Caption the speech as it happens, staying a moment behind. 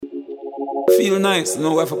Feel nice,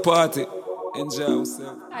 know where for party. Enjoy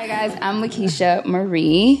yourself. Hi guys, I'm Lakeisha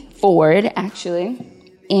Marie Ford, actually.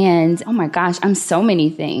 And oh my gosh, I'm so many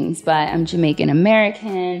things, but I'm Jamaican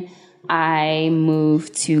American. I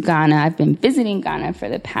moved to Ghana. I've been visiting Ghana for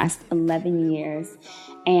the past 11 years.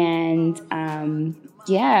 And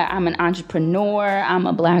yeah, I'm an entrepreneur. I'm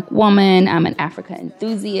a Black woman. I'm an Africa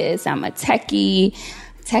enthusiast. I'm a tech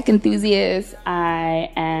enthusiast. I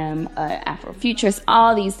am an Afrofuturist.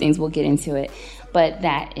 All these things, we'll get into it. But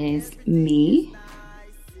that is me.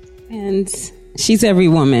 And she's every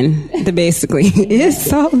woman, basically.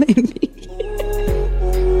 It's all in me.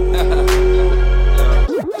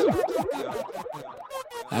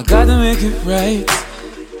 I gotta make it right.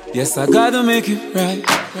 Yes, I gotta make it right.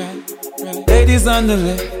 Ladies on the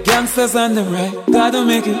left, gangsters on the right. Gotta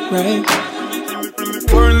make it right.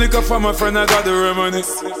 Pouring liquor for my friend, I gotta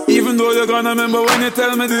reminisce. Even though you're gonna remember when you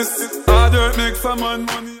tell me this. Hard work make some man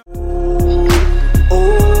money.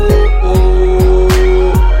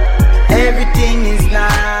 Everything is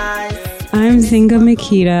nice. I'm Zinga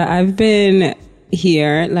Makita. I've been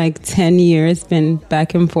here like 10 years, been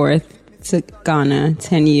back and forth to Ghana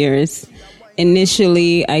 10 years.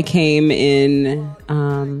 Initially, I came in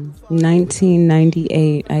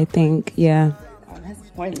 1998, I think. Yeah. Oh, that's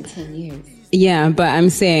more than 10 years. Yeah, but I'm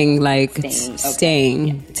saying like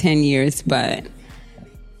staying 10 Yeah. years, but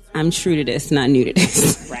I'm true to this, not new to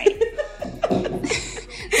this. Right.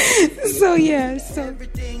 So yeah, so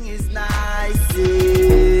Everything is nice.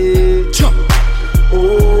 Jump.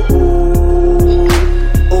 Oh, oh,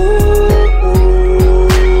 oh,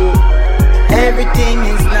 oh. Everything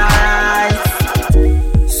is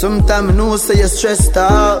nice. Sometimes I know say you're stressed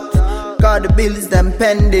out. Got the bills them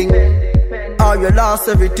pending. Or you lost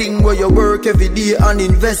everything where you work every day and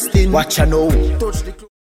invest in. Watch I know. Touch the